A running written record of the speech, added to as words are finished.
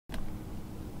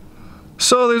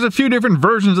So there's a few different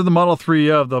versions of the Model 3.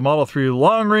 You have the Model 3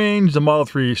 Long Range, the Model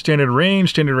 3 Standard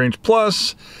Range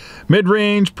Plus,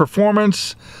 Mid-Range,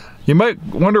 Performance. You might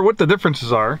wonder what the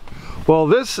differences are. Well,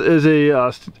 this is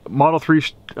a Model 3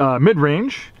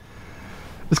 Mid-Range.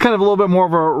 It's kind of a little bit more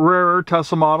of a rarer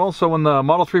Tesla model. So when the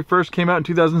Model 3 first came out in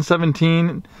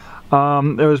 2017, it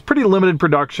was pretty limited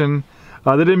production.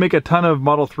 They didn't make a ton of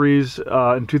Model 3s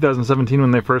in 2017 when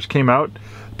they first came out.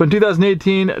 But in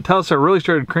 2018, Tesla really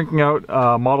started cranking out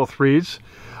Model 3s,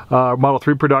 Model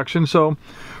 3 production. So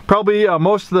probably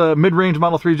most of the mid-range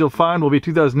Model 3s you'll find will be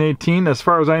 2018. As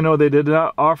far as I know, they did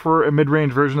not offer a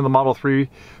mid-range version of the Model 3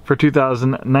 for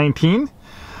 2019.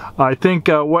 I think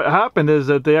what happened is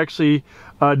that they actually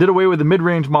did away with the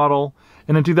mid-range model,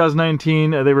 and in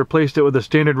 2019 they replaced it with a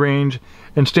Standard Range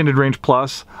and Standard Range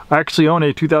Plus. I actually own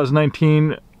a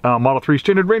 2019 Model 3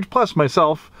 Standard Range Plus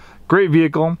myself. Great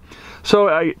vehicle.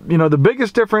 So the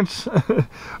biggest difference,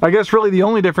 I guess really the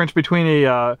only difference between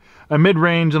a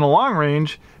mid-range and a long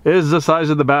range is the size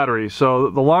of the battery. So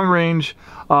the long range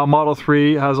Model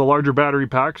 3 has a larger battery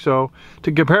pack. So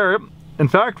to compare it, in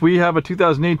fact, we have a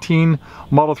 2018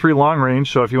 Model 3 long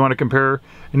range. So if you want to compare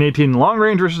an 18 long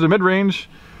range versus a mid-range,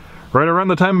 right around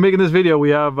the time of making this video, we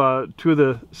have two of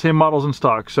the same models in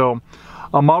stock. So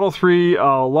a Model 3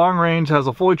 long range has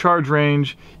a fully charged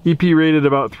range, EP rated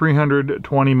about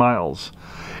 320 miles.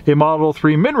 A Model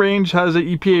 3 mid-range has an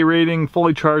EPA rating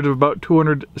fully charged of about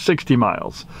 260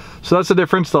 miles. So that's the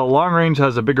difference. The long range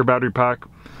has a bigger battery pack.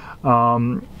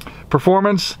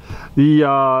 Performance, the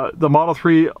Model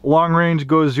 3 long range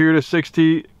goes 0 to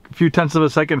 60 a few tenths of a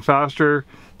second faster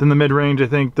than the mid-range. I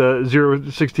think the 0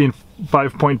 to 60 in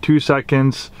 5.2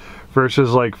 seconds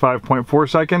versus like 5.4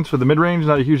 seconds for the mid-range.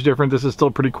 Not a huge difference. This is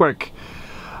still pretty quick.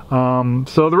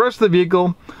 So the rest of the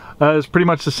vehicle is pretty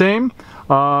much the same.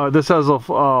 This has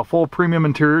a full premium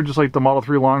interior, just like the Model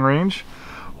 3 long range,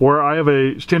 where I have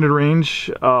a Standard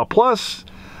Range Plus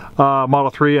Model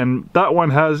 3, and that one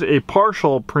has a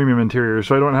partial premium interior,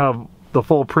 so I don't have the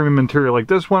full premium interior like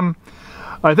this one.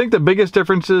 I think the biggest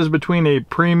differences between a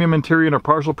premium interior and a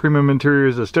partial premium interior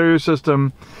is the stereo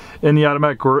system and the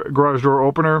automatic garage door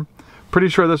opener. Pretty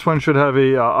sure this one should have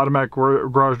a automatic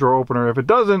garage door opener. If it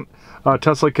doesn't,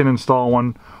 Tesla can install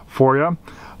one for you.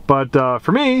 But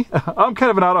for me, I'm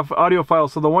kind of an audiophile,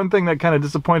 so the one thing that kind of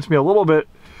disappoints me a little bit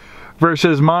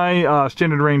versus my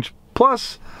Standard Range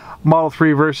Plus Model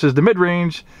 3 versus the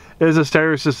mid-range is a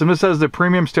stereo system. This has the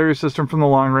premium stereo system from the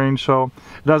long range, so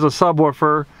it has a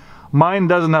subwoofer. Mine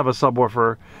doesn't have a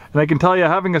subwoofer, and I can tell you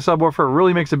having a subwoofer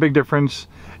really makes a big difference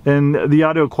in the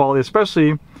audio quality,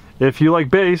 especially if you like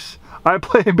bass. I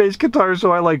play bass guitar,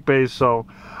 so I like bass, so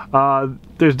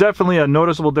there's definitely a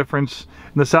noticeable difference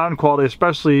in the sound quality,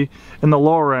 especially in the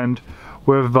lower end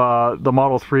with the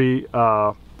Model 3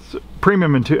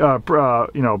 premium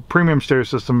premium stereo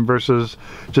system versus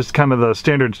just kind of the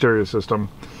standard stereo system.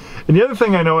 And the other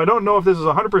thing I don't know if this is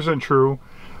 100% true,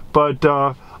 but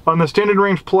on the Standard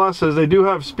Range Pluses, they do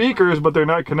have speakers, but they're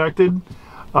not connected.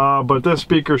 But this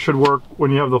speaker should work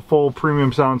when you have the full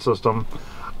premium sound system.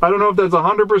 I don't know if that's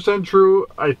 100% true.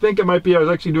 I think it might be. I was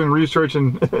actually doing research,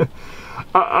 and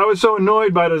I was so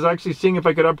annoyed by it. I was actually seeing if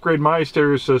I could upgrade my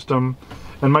stereo system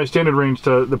and my Standard Range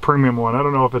to the premium one. I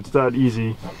don't know if it's that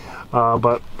easy,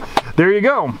 but there you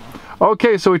go.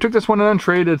 Okay, so we took this one in on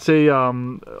trade. It's a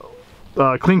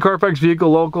clean Carfax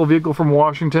vehicle, local vehicle from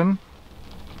Washington.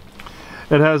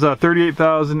 It has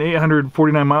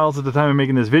 38,849 miles at the time of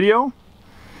making this video.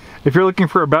 If you're looking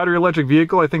for a battery electric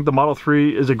vehicle, I think the Model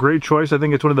 3 is a great choice. I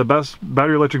think it's one of the best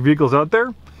battery electric vehicles out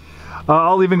there.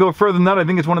 I'll even go further than that. I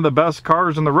think it's one of the best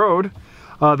cars on the road.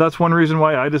 That's one reason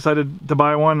why I decided to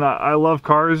buy one. I love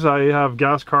cars. I have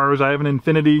gas cars. I have an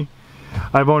Infiniti.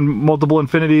 I've owned multiple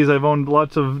Infinitis. I've owned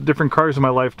lots of different cars in my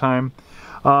lifetime.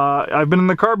 I've been in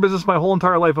the car business my whole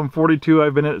entire life. I'm 42.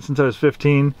 I've been in it since I was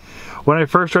 15. When I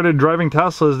first started driving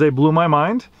Teslas, they blew my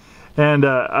mind. And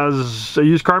as a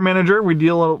used car manager, we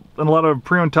deal in a lot of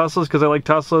pre-owned Teslas because I like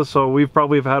Teslas. So we've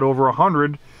probably had over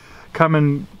 100 come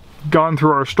and gone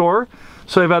through our store.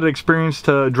 So I've had experience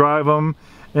to drive them,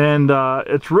 and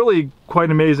it's really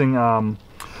quite amazing.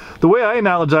 The way I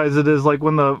analogize it is like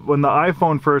when the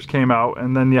iPhone first came out,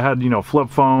 and then you had flip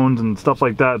phones and stuff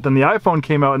like that. Then the iPhone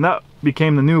came out, and that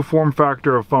became the new form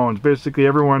factor of phones. Basically,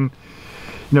 everyone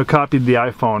copied the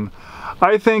iPhone.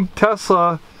 I think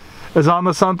Tesla is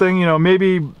onto something.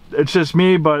 Maybe it's just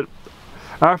me, but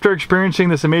after experiencing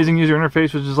this amazing user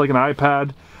interface, which is like an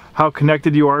iPad, how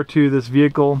connected you are to this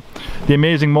vehicle, the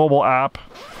amazing mobile app.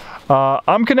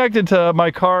 I'm connected to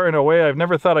my car in a way I've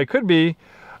never thought I could be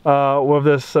with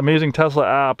this amazing Tesla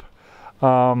app.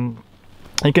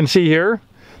 You can see here,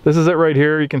 This is it right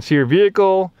here. You can see your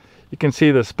vehicle. You can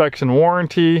see the specs and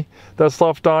warranty that's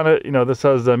left on it. You know, this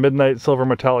has the midnight silver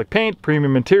metallic paint,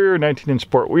 premium interior, 19-inch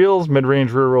sport wheels,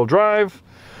 mid-range rear-wheel drive,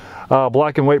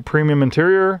 black and white premium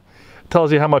interior.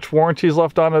 Tells you how much warranty is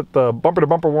left on it. The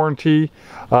bumper-to-bumper warranty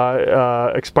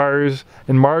expires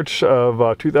in March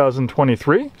of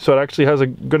 2023, so it actually has a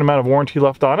good amount of warranty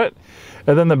left on it.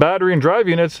 And then the battery and drive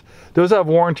units, those have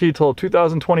warranty till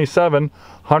 2027,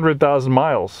 100,000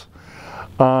 miles.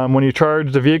 When you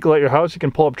charge the vehicle at your house, you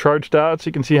can pull up charge stats.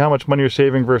 You can see how much money you're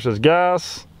saving versus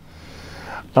gas.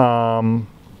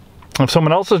 If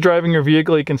someone else is driving your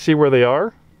vehicle, you can see where they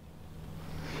are.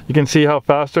 You can see how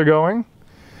fast they're going.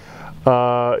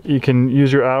 You can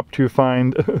use your app to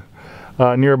find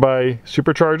nearby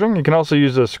supercharging. You can also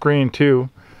use a screen too,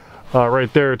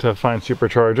 right there, to find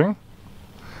supercharging.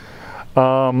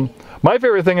 My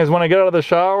favorite thing is when I get out of the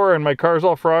shower and my car's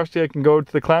all frosty, I can go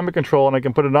to the climate control and I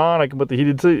can put it on. I can put the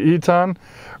heats on,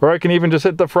 or I can even just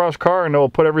hit the frost car and it will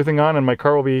put everything on and my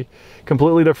car will be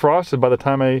completely defrosted by the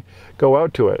time I go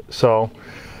out to it. So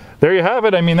there you have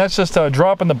it. I mean, that's just a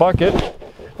drop in the bucket.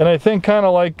 And I think kind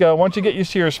of like once you get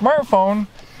used to your smartphone,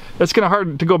 it's kind of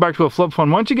hard to go back to a flip phone.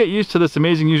 Once you get used to this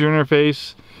amazing user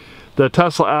interface, the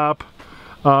Tesla app,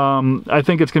 I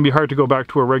think it's going to be hard to go back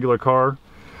to a regular car.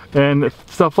 And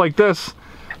stuff like this.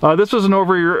 This was an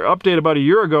over-ear update about a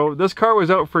year ago. This car was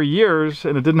out for years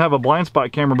and it didn't have a blind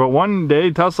spot camera, but one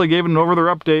day Tesla gave it an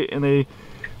over-the-air update and they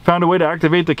found a way to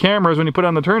activate the cameras when you put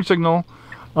on the turn signal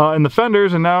in the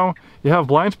fenders, and now you have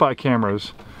blind spot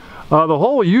cameras. The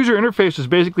whole user interface is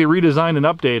basically redesigned and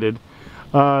updated.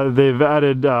 They've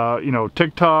added you know,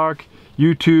 TikTok,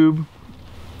 YouTube,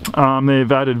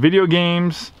 they've added video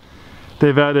games,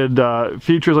 they've added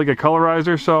features like a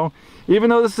colorizer. So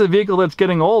even though this is a vehicle that's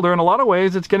getting older, in a lot of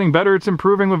ways it's getting better, it's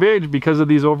improving with age because of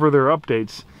these over-the-air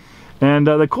updates. And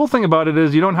the cool thing about it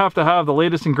is you don't have to have the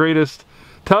latest and greatest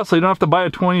Tesla. You don't have to buy a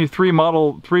 23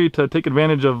 Model 3 to take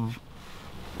advantage of,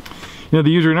 you know,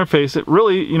 the user interface. It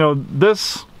really, you know,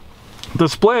 this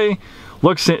display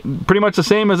looks pretty much the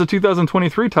same as a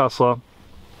 2023 Tesla.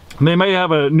 They may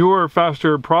have a newer,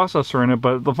 faster processor in it,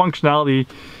 but the functionality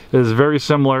is very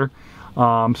similar.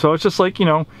 So it's just like, you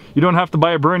know, you don't have to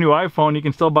buy a brand new iPhone. You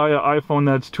can still buy an iPhone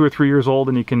that's 2 or 3 years old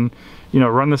and you can, you know,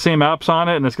 run the same apps on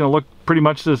it and it's going to look pretty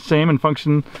much the same and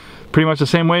function pretty much the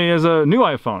same way as a new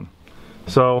iPhone.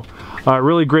 So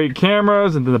really great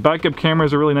cameras, and the backup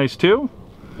cameras are really nice too.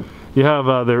 You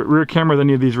have the rear camera, then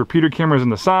you have these repeater cameras on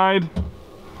the side.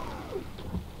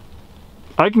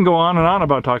 I can go on and on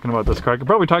about talking about this car. I could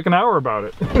probably talk an hour about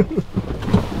it.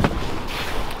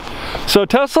 So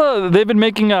Tesla, they've been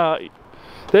making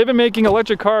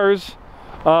electric cars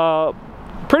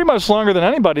pretty much longer than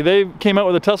anybody. They came out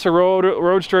with a Tesla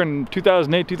Roadster in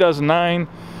 2008, 2009.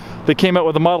 They came out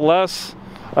with a Model S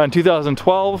in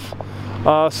 2012.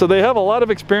 So they have a lot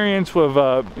of experience with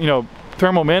you know,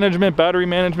 thermal management, battery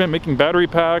management, making battery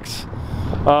packs,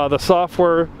 the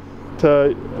software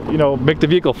to, you know, make the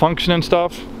vehicle function and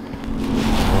stuff.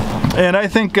 And I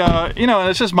think, you know,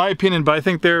 it's just my opinion, but I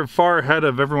think they're far ahead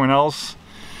of everyone else.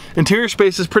 Interior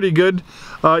space is pretty good,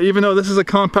 even though this is a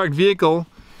compact vehicle,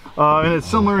 and it's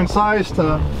similar in size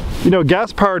to, you know,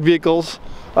 gas-powered vehicles.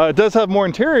 It does have more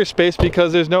interior space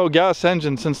because there's no gas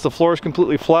engine. Since the floor is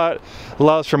completely flat, it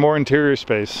allows for more interior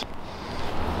space.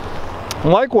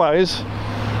 Likewise,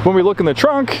 when we look in the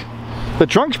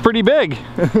trunk's pretty big.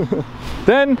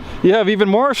 Then you have even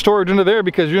more storage under there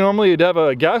because normally you'd have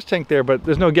a gas tank there, but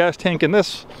there's no gas tank in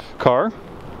this car.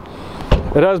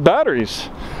 It has batteries,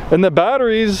 and the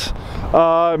batteries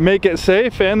make it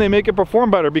safe and they make it perform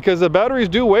better because the batteries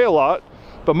do weigh a lot,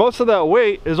 but most of that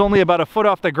weight is only about a foot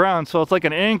off the ground, so it's like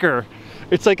an anchor.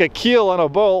 It's like a keel on a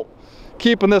bolt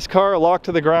keeping this car locked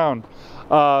to the ground.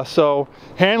 So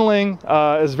handling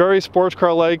is very sports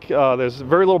car like. There's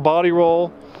very little body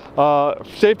roll.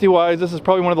 Safety wise, this is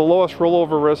probably one of the lowest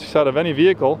rollover risks out of any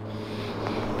vehicle.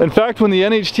 In fact, when the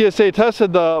NHTSA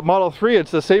tested the Model 3,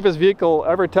 it's the safest vehicle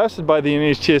ever tested by the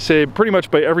NHTSA pretty much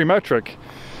by every metric.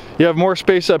 You have more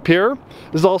space up here.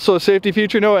 There's also a safety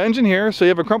feature, no engine here, so you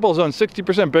have a crumple zone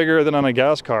 60% bigger than on a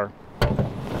gas car.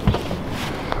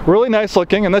 Really nice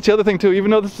looking, and that's the other thing too,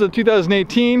 even though this is a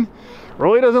 2018,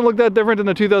 really doesn't look that different than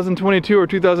the 2022 or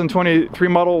 2023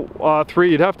 Model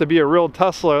 3. You'd have to be a real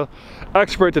Tesla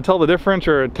expert to tell the difference,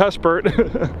 or a testbert.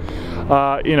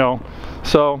 You know,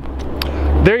 so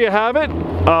there you have it.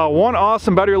 One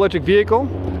awesome battery electric vehicle.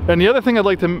 And the other thing I'd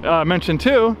like to mention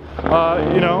too,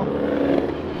 you know,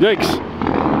 yikes.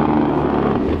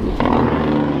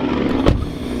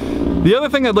 The other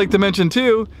thing I'd like to mention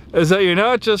too is that you're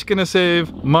not just going to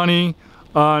save money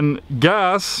on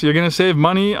gas, you're going to save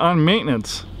money on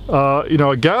maintenance. You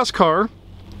know, a gas car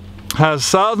has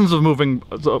thousands of moving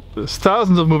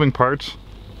parts.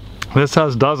 This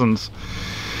has dozens.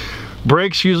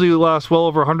 Brakes usually last well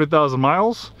over 100,000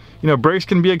 miles. You know, brakes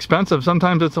can be expensive.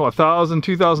 Sometimes it's $1,000,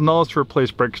 $2,000 to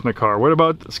replace brakes in a car. What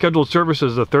about scheduled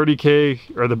services, the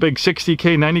 30K or the big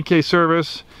 60K, 90K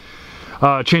service?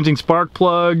 Changing spark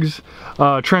plugs,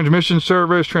 transmission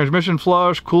service, transmission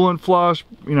flush, coolant flush.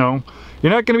 You know,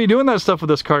 you're not going to be doing that stuff with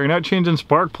this car. You're not changing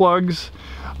spark plugs.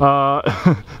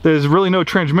 There's really no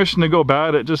transmission to go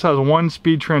bad. It just has one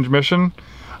speed transmission.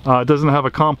 It doesn't have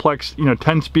a complex, you know,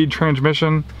 10-speed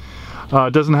transmission.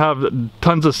 It doesn't have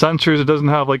tons of sensors. It doesn't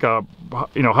have like a,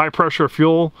 you know, high pressure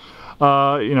fuel,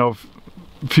 you know,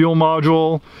 fuel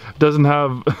module. It doesn't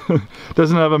have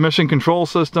doesn't have emission control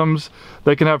systems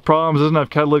that can have problems. It doesn't have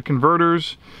catalytic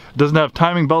converters. It doesn't have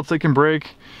timing belts that can break.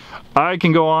 I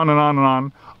can go on and on and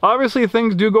on. Obviously,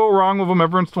 things do go wrong with them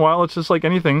every once in a while. It's just like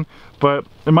anything. But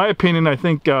in my opinion, I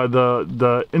think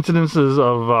the incidences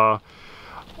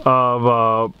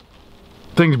of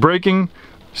things breaking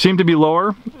seem to be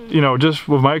lower, you know, just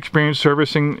with my experience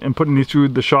servicing and putting these through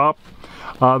the shop.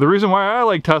 The reason why I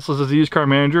like Teslas as a used car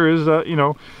manager is that, you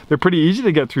know, they're pretty easy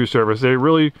to get through service. They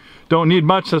really don't need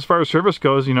much as far as service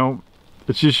goes. You know,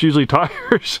 it's just usually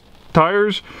tires,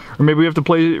 or maybe we have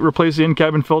to replace the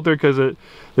in-cabin filter because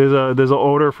there's an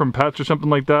odor from pets or something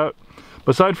like that.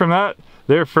 But aside from that,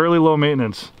 they're fairly low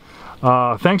maintenance.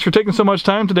 Thanks for taking so much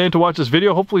time today to watch this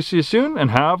video. Hopefully see you soon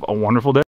and have a wonderful day.